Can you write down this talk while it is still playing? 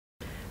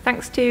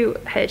Thanks to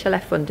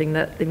HLF funding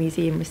that the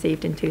museum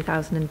received in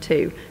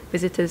 2002,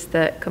 visitors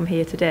that come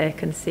here today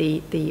can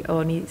see the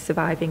only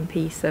surviving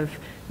piece of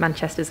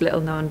Manchester's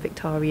little-known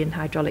Victorian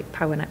hydraulic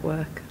power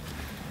network.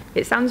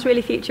 It sounds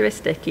really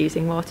futuristic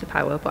using water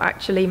power, but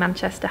actually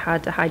Manchester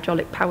had a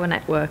hydraulic power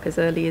network as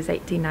early as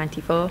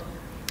 1894.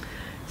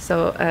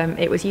 So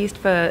it was used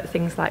for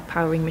things like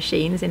powering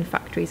machines in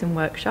factories and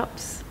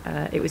workshops.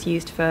 It was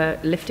used for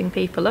lifting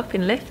people up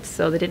in lifts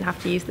so they didn't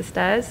have to use the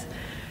stairs.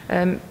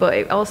 But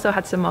it also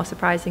had some more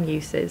surprising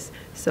uses.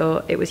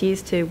 So it was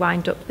used to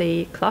wind up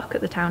the clock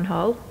at the town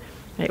hall.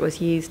 It was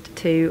used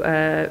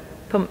to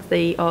pump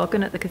the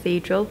organ at the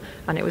cathedral,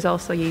 and it was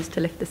also used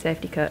to lift the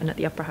safety curtain at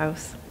the Opera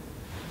House.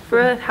 For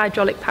a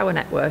hydraulic power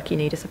network, you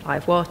need a supply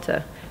of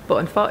water. But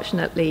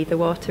unfortunately, the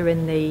water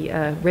in the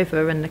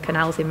river and the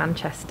canals in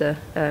Manchester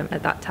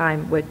at that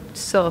time were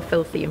so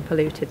filthy and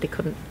polluted they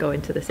couldn't go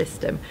into the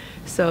system.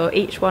 So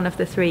each one of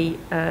the three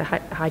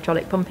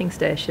hydraulic pumping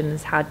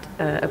stations had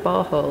a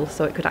borehole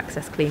so it could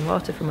access clean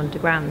water from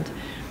underground.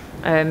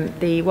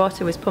 The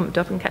water was pumped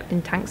up and kept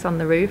in tanks on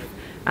the roof,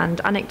 and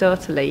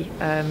anecdotally,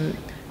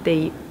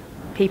 the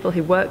people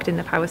who worked in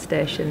the power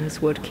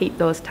stations would keep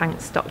those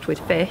tanks stocked with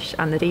fish,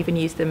 and they'd even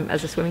use them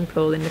as a swimming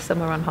pool in the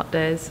summer on hot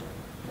days.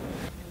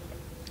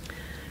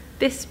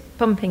 This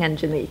pumping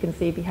engine that you can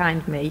see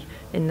behind me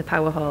in the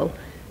power hall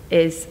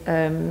is,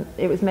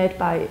 it was made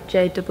by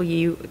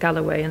J.W.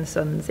 Galloway and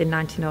Sons in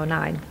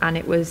 1909, and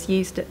it was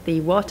used at the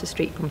Water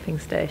Street pumping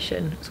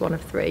station. It's one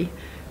of three.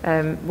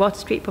 Water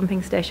Street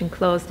pumping station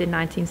closed in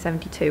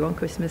 1972 on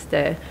Christmas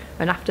Day,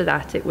 and after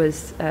that it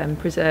was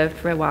preserved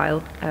for a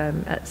while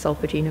at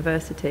Salford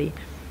University.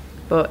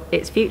 But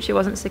its future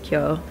wasn't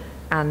secure,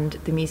 and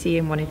the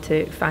museum wanted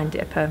to find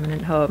it a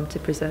permanent home to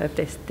preserve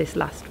this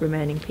last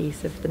remaining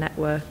piece of the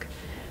network.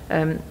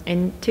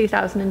 In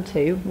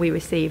 2002, we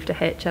received a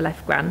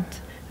HLF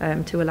grant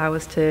to allow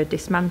us to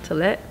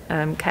dismantle it,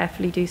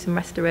 carefully do some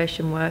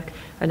restoration work,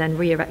 and then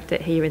re-erect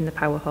it here in the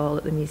Power Hall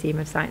at the Museum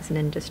of Science and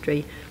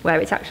Industry, where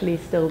it's actually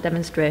still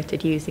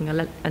demonstrated using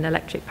an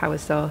electric power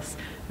source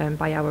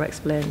by our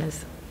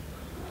explainers.